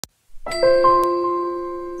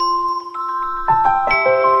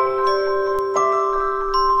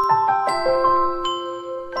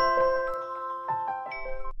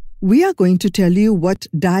We are going to tell you what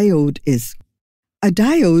diode is. A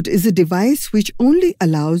diode is a device which only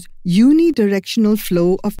allows unidirectional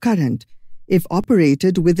flow of current if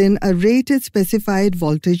operated within a rated specified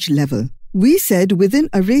voltage level. We said within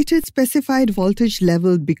a rated specified voltage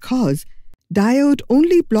level because diode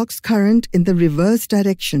only blocks current in the reverse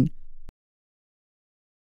direction.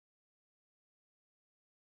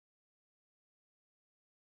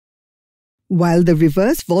 While the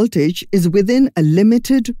reverse voltage is within a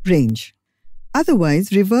limited range.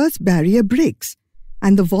 Otherwise, reverse barrier breaks,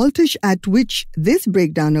 and the voltage at which this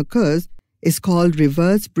breakdown occurs is called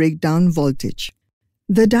reverse breakdown voltage.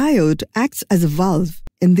 The diode acts as a valve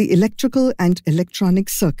in the electrical and electronic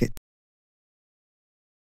circuit.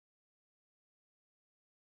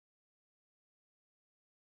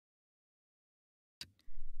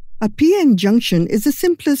 A p-n junction is the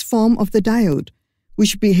simplest form of the diode,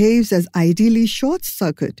 which behaves as ideally short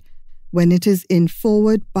circuit when it is in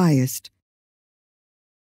forward biased.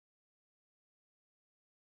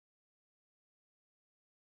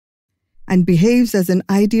 And behaves as an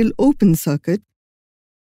ideal open circuit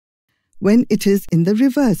when it is in the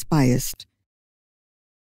reverse biased.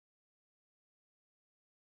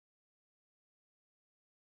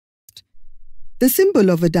 The symbol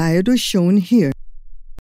of a diode is shown here.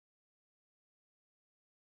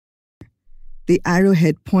 The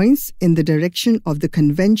arrowhead points in the direction of the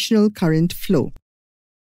conventional current flow.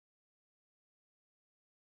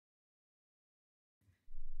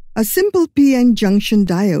 A simple p-n junction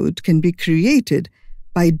diode can be created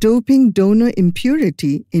by doping donor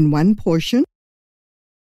impurity in one portion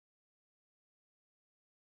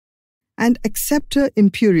and acceptor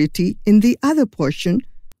impurity in the other portion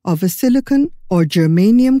of a silicon or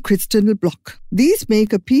germanium crystal block. These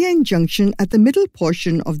make a p-n junction at the middle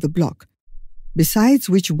portion of the block, besides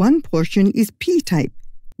which one portion is p-type,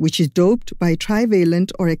 which is doped by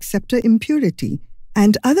trivalent or acceptor impurity,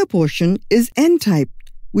 and other portion is n-type,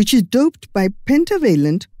 which is doped by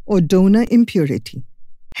pentavalent or donor impurity.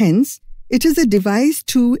 Hence, it is a device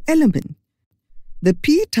 2 element. The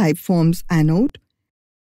p-type forms anode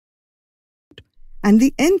and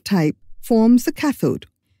the n-type forms the cathode.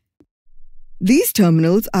 These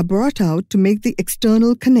terminals are brought out to make the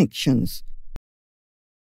external connections.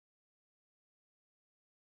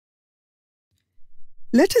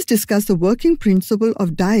 Let us discuss the working principle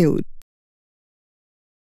of diode.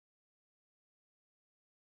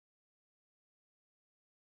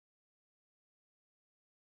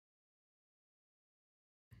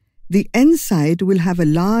 The N side will have a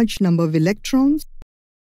large number of electrons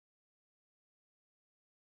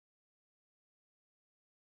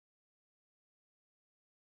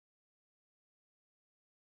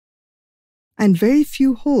and very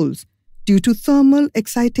few holes due to thermal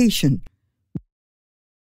excitation.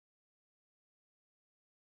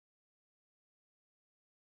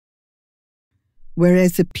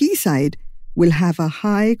 Whereas the P side will have a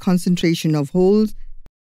high concentration of holes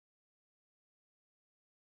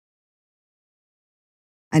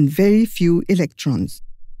and very few electrons.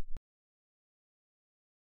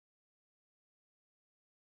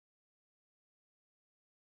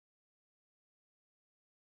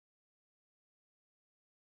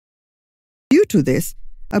 Due to this,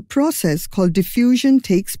 a process called diffusion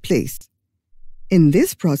takes place. In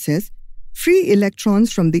this process, free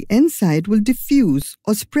electrons from the N side will diffuse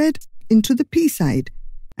or spread into the P side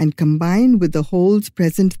and combine with the holes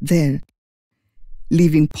present there,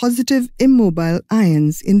 leaving positive immobile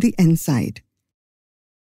ions in the N side.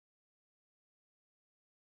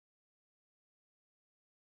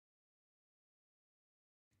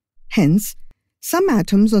 Hence, some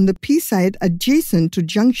atoms on the P side adjacent to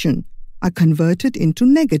junction are converted into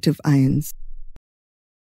negative ions.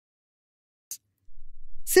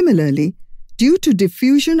 Similarly, due to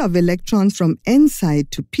diffusion of electrons from N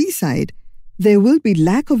side to P side, there will be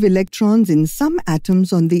lack of electrons in some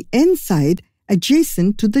atoms on the N side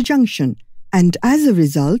adjacent to the junction, and as a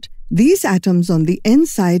result, these atoms on the N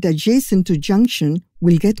side adjacent to junction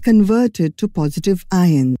will get converted to positive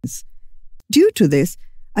ions. Due to this,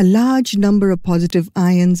 a large number of positive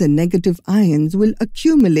ions and negative ions will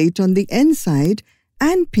accumulate on the N side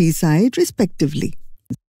and P side respectively.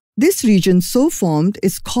 This region so formed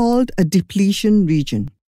is called a depletion region.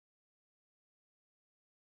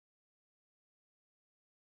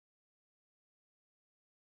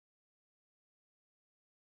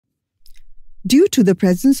 Due to the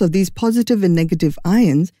presence of these positive and negative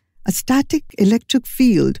ions, a static electric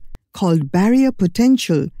field called barrier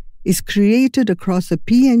potential is created across a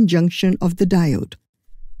p-n junction of the diode.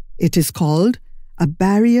 It is called a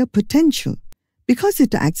barrier potential because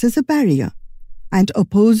it acts as a barrier and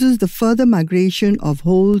opposes the further migration of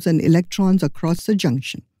holes and electrons across the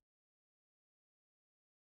junction.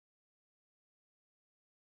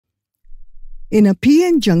 In a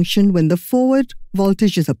p-n junction, when the forward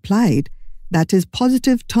voltage is applied, that is,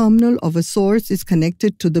 positive terminal of a source is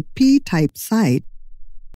connected to the p-type side,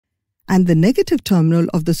 and the negative terminal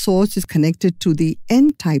of the source is connected to the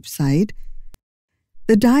n-type side,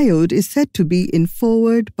 the diode is said to be in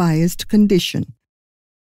forward biased condition.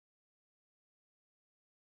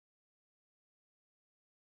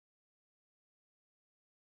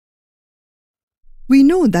 We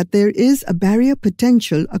know that there is a barrier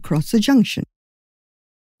potential across a junction.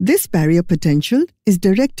 This barrier potential is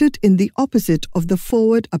directed in the opposite of the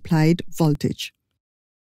forward applied voltage.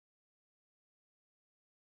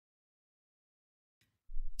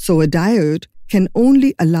 So a diode can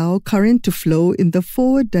only allow current to flow in the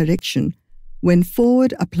forward direction when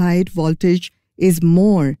forward applied voltage is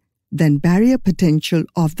more than barrier potential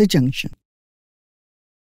of the junction.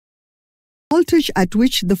 Voltage at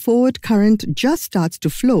which the forward current just starts to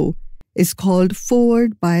flow is called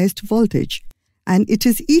forward biased voltage, and it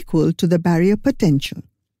is equal to the barrier potential.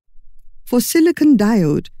 For silicon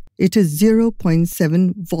diode, it is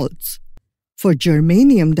 0.7 volts. For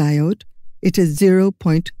germanium diode, it is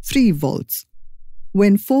 0.3 volts.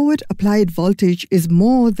 When forward applied voltage is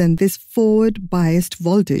more than this forward biased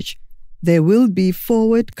voltage, there will be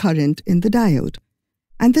forward current in the diode,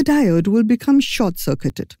 and the diode will become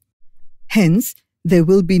short-circuited. Hence, there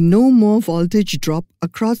will be no more voltage drop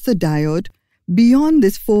across the diode beyond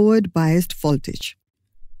this forward biased voltage.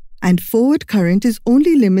 And forward current is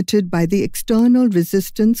only limited by the external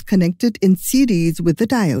resistance connected in series with the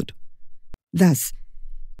diode. Thus,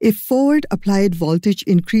 if forward applied voltage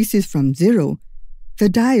increases from 0, the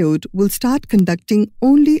diode will start conducting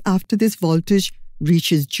only after this voltage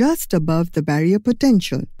reaches just above the barrier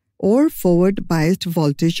potential or forward biased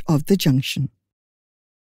voltage of the junction.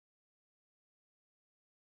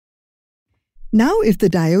 Now, if the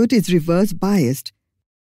diode is reverse biased,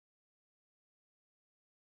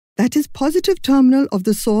 that is, positive terminal of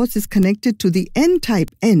the source is connected to the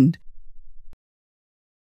n-type end,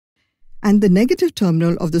 and the negative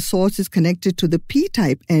terminal of the source is connected to the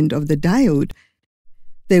p-type end of the diode,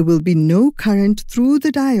 there will be no current through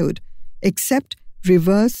the diode except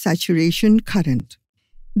reverse saturation current.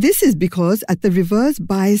 This is because at the reverse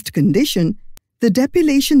biased condition, the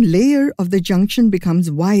depilation layer of the junction becomes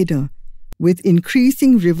wider, with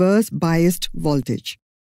increasing reverse biased voltage.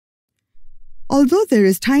 Although there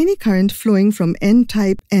is tiny current flowing from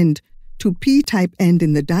n-type end to p-type end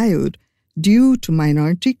in the diode due to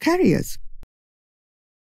minority carriers.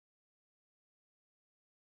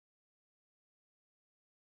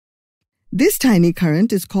 This tiny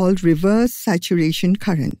current is called reverse saturation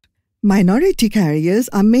current. Minority carriers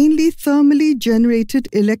are mainly thermally generated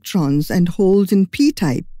electrons and holes in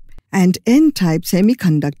p-type and n-type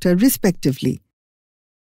semiconductor respectively.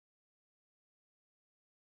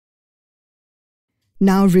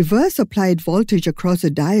 Now reverse applied voltage across a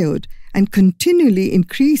diode and continually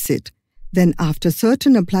increase it. Then after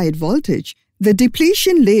certain applied voltage, the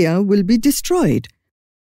depletion layer will be destroyed,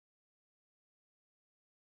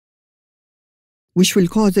 which will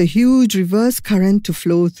cause a huge reverse current to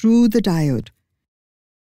flow through the diode.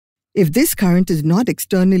 If this current is not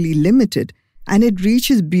externally limited and it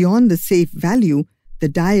reaches beyond the safe value, the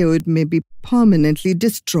diode may be permanently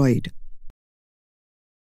destroyed.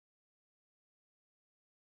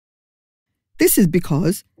 This is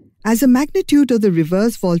because, as the magnitude of the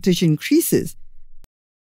reverse voltage increases,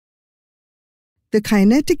 the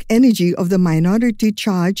kinetic energy of the minority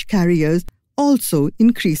charge carriers also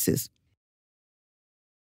increases.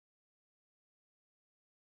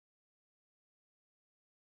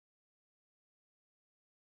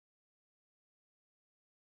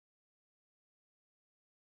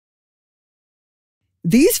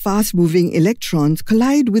 These fast-moving electrons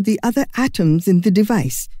collide with the other atoms in the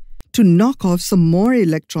device to knock off some more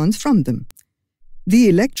electrons from them. The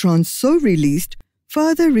electrons so released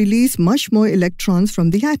further release much more electrons from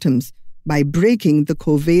the atoms by breaking the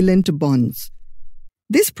covalent bonds.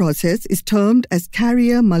 This process is termed as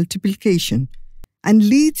carrier multiplication and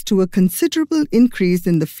leads to a considerable increase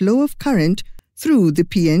in the flow of current through the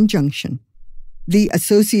p-n junction. The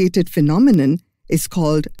associated phenomenon is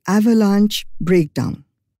called Avalanche Breakdown.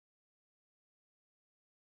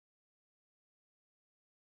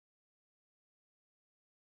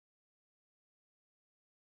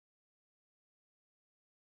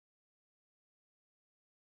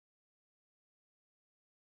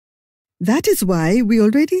 That is why we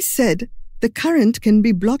already said the current can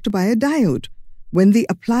be blocked by a diode when the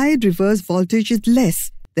applied reverse voltage is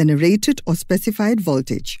less than a rated or specified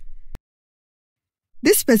voltage.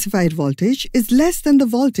 This specified voltage is less than the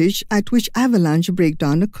voltage at which avalanche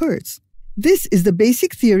breakdown occurs. This is the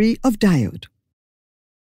basic theory of diode.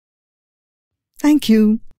 Thank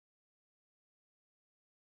you.